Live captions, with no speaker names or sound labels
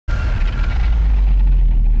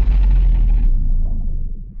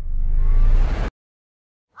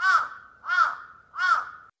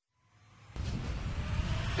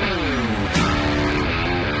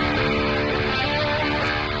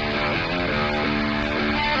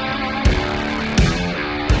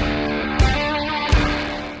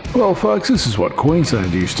Well folks, this is what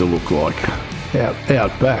Queensland used to look like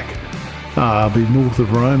out back, a bit north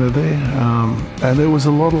of Roma there, and there was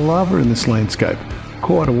a lot of lava in this landscape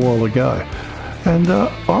quite a while ago. And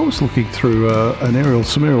I was looking through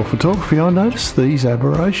some aerial photography. I noticed these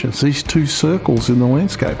aberrations, these two circles in the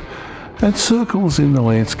landscape. And circles in the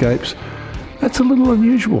landscapes, that's a little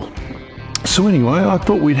unusual. So anyway, I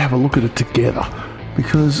thought we'd have a look at it together,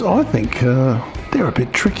 because I think they're a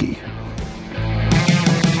bit tricky.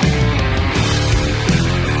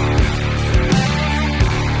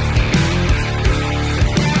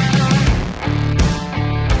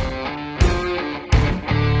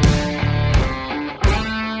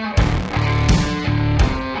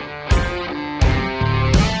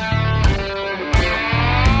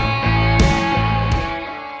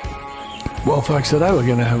 Well folks, today we're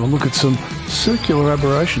going to have a look at some circular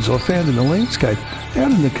aberrations I found in the landscape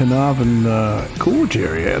out in the Carnarvon Gorge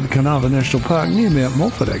area, the Carnarvon National Park, near Mount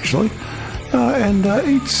Moffatt actually.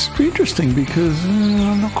 It's interesting because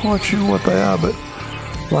I'm not quite sure what they are, but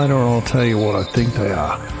later on I'll tell you what I think they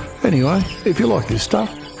are. Anyway, if you like this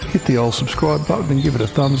stuff, hit the old subscribe button and give it a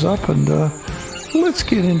thumbs up, and let's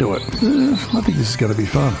get into it. I think this is going to be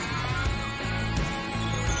fun.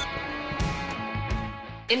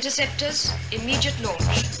 Interceptors, immediate launch.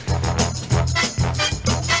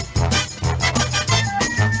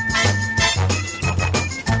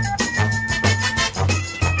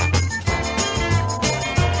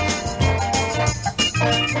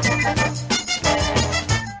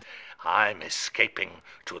 I'm escaping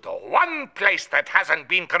to the one place that hasn't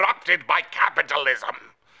been corrupted by capitalism.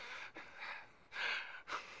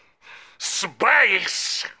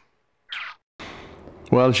 Space!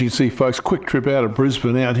 Well, as you can see, folks, quick trip out of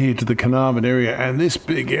Brisbane out here to the Carnarvon area, and this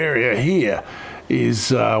big area here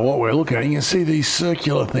is what we're looking at. You can see these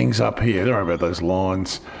circular things up here. Don't worry about those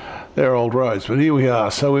lines. They're old roads, but here we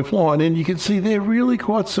are. So we're flying in. You can see they're really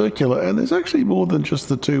quite circular, and there's actually more than just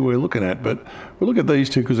the two we're looking at, but we'll look at these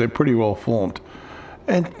two because they're pretty well formed.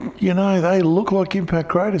 And, you know, they look like impact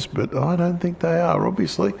craters, but I don't think they are,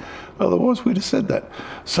 obviously. Otherwise, we'd have said that.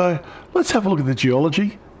 So let's have a look at the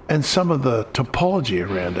geology and some of the topology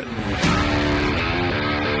around it.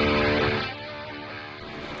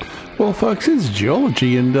 Well folks, this is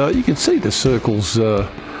geology, and you can see the circles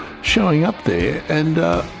showing up there, and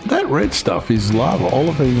that red stuff is lava,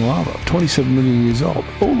 olivine lava, 27 million years old.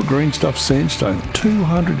 All the green stuff's sandstone,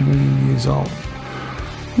 200 million years old.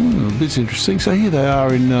 That's interesting. So here they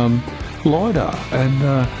are in LiDAR,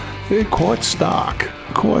 and they're quite stark,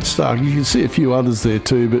 quite stark. You can see a few others there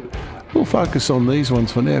too, but we'll focus on these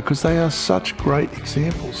ones for now because they are such great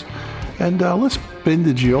examples. And let's bend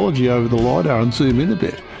the geology over the LiDAR and zoom in a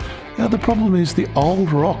bit. Now the problem is the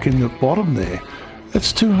old rock in the bottom there,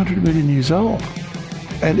 that's 200 million years old.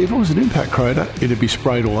 And if it was an impact crater, it'd be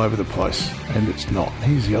sprayed all over the place, and it's not.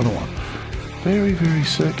 Here's the other one. Very, very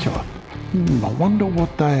circular. I wonder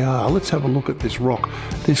what they are. Let's have a look at this rock.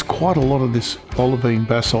 There's quite a lot of this olivine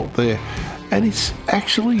basalt there, and it's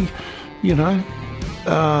actually, you know,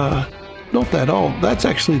 not that old. That's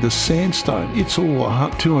actually the sandstone. It's all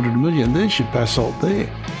 200 million. There's your basalt there.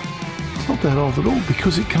 It's not that old at all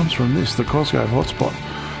because it comes from this, the Cosgrove hotspot.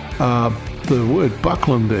 The word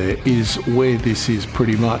Buckland there is where this is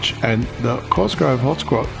pretty much, and the Cosgrove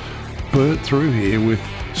hotspot burnt through here with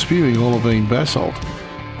spewing olivine basalt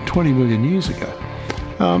 20 million years ago.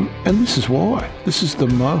 And this is why. This is the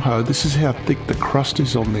moho. This is how thick the crust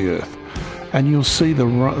is on the Earth. And you'll see the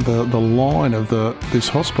line of this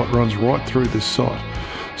hotspot runs right through this site.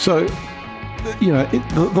 So, you know,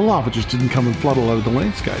 the lava just didn't come and flood all over the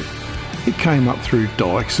landscape. It came up through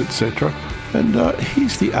dikes, etc. And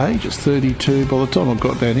here's the age, it's 32. By the time I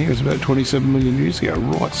got down here, it's about 27 million years ago,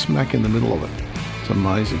 right smack in the middle of it. It's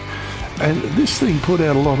amazing. And this thing put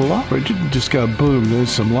out a lot of lava. It didn't just go boom,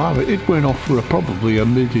 there's some lava. It went off for probably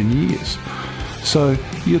 1 million years. So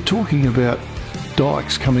you're talking about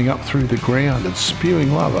dikes coming up through the ground and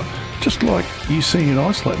spewing lava, just like you see in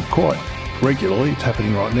Iceland quite regularly. It's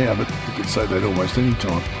happening right now, but you could say that almost any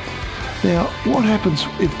time. Now, what happens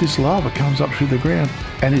if this lava comes up through the ground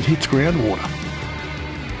and it hits groundwater?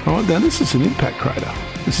 All right, now this is an impact crater.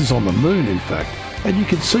 This is on the moon, in fact, and you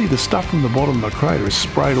can see the stuff from the bottom of the crater is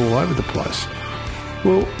sprayed all over the place.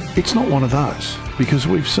 Well, it's not one of those, because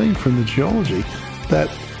we've seen from the geology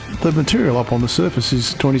that the material up on the surface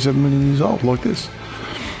is 27 million years old, like this.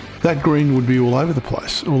 That green would be all over the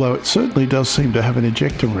place, although it certainly does seem to have an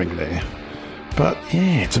ejector ring there. But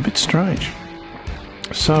yeah, it's a bit strange.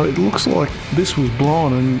 So it looks like this was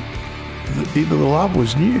blown and either the lava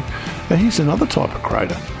was new. Now here's another type of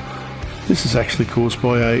crater. This is actually caused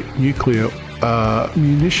by a nuclear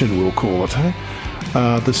munition, we'll call it,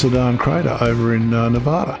 the Sedan crater over in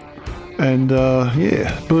Nevada. And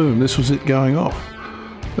yeah, boom, this was it going off.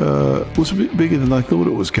 It was a bit bigger than they thought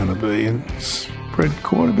it was going to be, and spread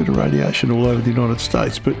quite a bit of radiation all over the United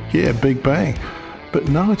States. But yeah, big bang. But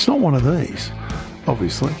no, it's not one of these,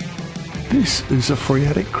 obviously. This is a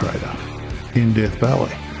phreatic crater in Death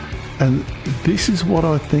Valley. And this is what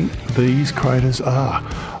I think these craters are.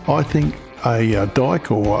 I think a dike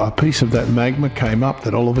or a piece of that magma came up,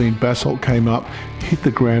 that olivine basalt came up, hit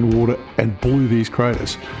the groundwater and blew these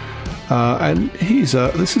craters. And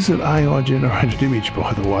this is an AI generated image,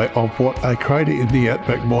 by the way, of what a crater in the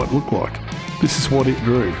outback might look like. This is what it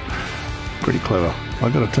drew. Pretty clever.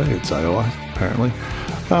 I've got to tell you, it's AI, apparently.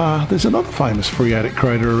 There's another famous phreatic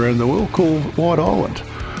crater around the world called White Island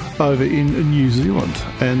over in New Zealand,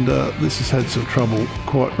 and this has had some trouble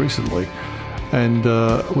quite recently, and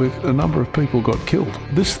with a number of people got killed.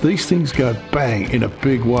 These things go bang in a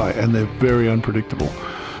big way, and they're very unpredictable.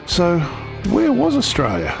 So where was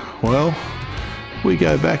Australia? Well, we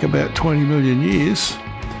go back about 20 million years.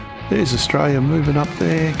 There's Australia moving up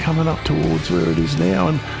there, coming up towards where it is now,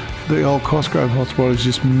 and the old Cosgrove hotspot is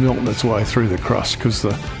just melting its way through the crust because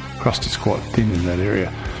the crust is quite thin in that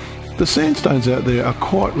area. The sandstones out there are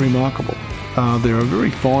quite remarkable. They're a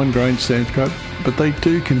very fine-grained sandstone, but they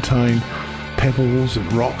do contain pebbles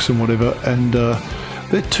and rocks and whatever, and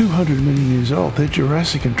they're 200 million years old. They're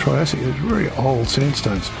Jurassic and Triassic. They're very old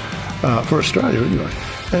sandstones, for Australia anyway.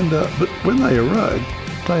 And but when they erode,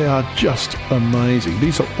 they are just amazing.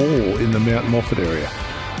 These are all in the Mount Moffatt area.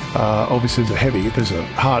 Obviously there's a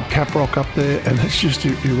hard cap rock up there, and it's just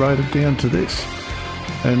eroded down to this.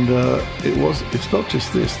 And it's not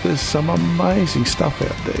just this, there's some amazing stuff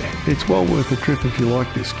out there. It's well worth a trip if you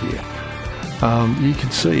like this gear. You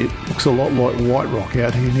can see it looks a lot like white rock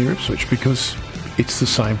out here near Ipswich because it's the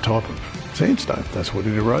same type of sandstone. That's what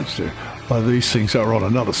it erodes to. Well, these things are on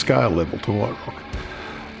another scale level to white rock.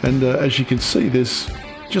 And as you can see, there's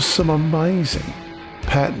just some amazing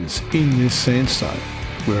patterns in this sandstone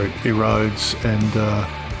where it erodes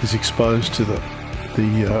and is exposed to the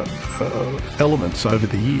elements over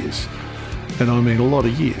the years. And I mean a lot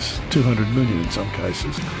of years, 200 million in some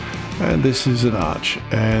cases. And this is an arch,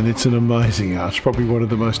 and it's an amazing arch, probably one of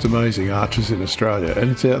the most amazing arches in Australia, and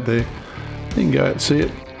it's out there. You can go out and see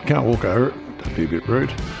it. Can't walk over it, that'd be a bit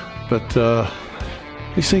rude. But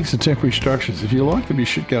these things are temporary structures. If you like them, you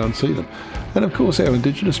should go and see them. And of course, our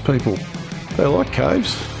Indigenous people, they like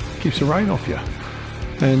caves. Keeps the rain off you.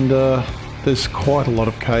 And there's quite a lot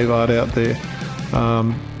of cave art out there.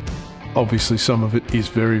 Obviously, some of it is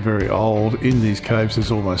very, very old. In these caves,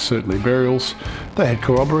 there's almost certainly burials. They had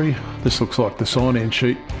corroboree. This looks like the sign-in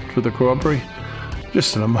sheet for the corroboree.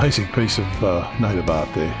 Just an amazing piece of native art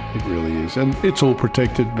there. It really is. And it's all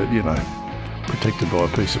protected, but, you know, protected by a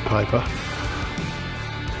piece of paper.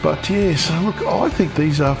 But, yeah, so look, I think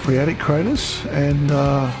these are phreatic craters. And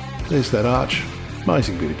there's that arch.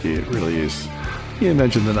 Amazing bit of gear, it really is. You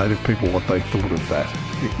imagine the native people, what they thought of that.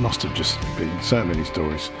 It must have just been so many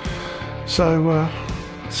stories. So,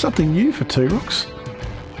 something new for T-Rocks.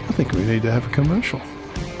 I think we need to have a commercial.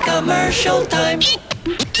 Commercial time.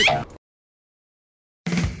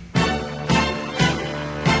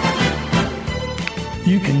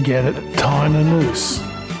 You can get it tying a noose.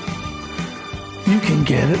 You can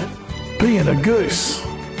get it being a goose.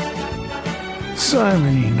 So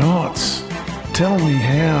many knots. Tell me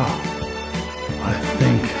how. I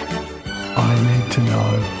think I need to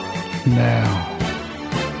know now.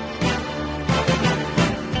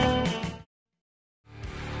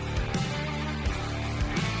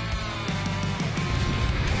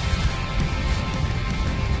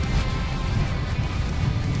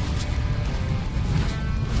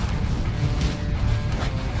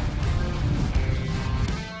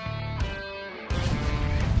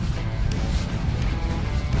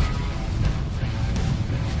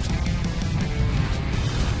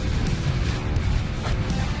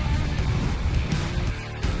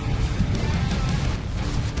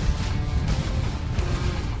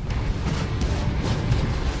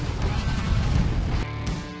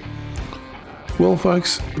 Well,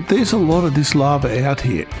 folks, there's a lot of this lava out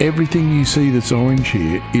here. Everything you see that's orange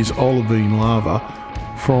here is olivine lava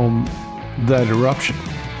from that eruption.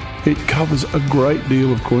 It covers a great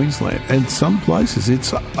deal of Queensland, and some places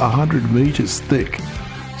it's 100 metres thick.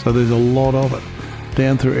 So there's a lot of it.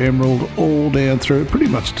 Down through Emerald, all down through, it pretty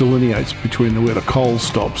much delineates between where the coal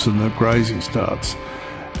stops and the grazing starts.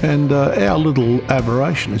 And our little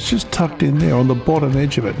aberration is just tucked in there on the bottom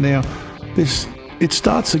edge of it. Now, it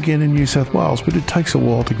starts again in New South Wales, but it takes a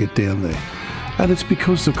while to get down there. And it's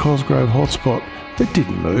because the Cosgrove hotspot, it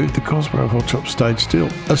didn't move. The Cosgrove hotspot stayed still.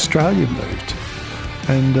 Australia moved.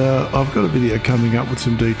 And I've got a video coming up with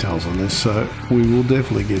some details on this, so we will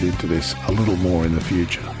definitely get into this a little more in the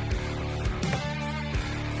future.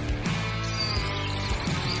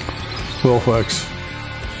 Well folks,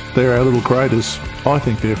 they're our little craters. I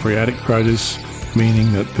think they're phreatic craters,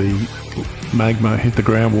 meaning that the magma hit the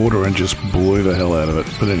groundwater and just blew the hell out of it.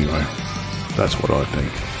 But anyway, that's what I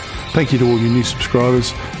think. Thank you to all you new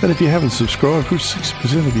subscribers, and if you haven't subscribed, which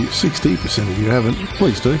 60% of you haven't,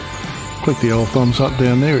 please do. Click the old thumbs up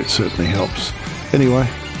down there, it certainly helps. Anyway,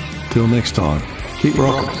 till next time, keep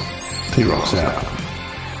rocking. T-Rock's out.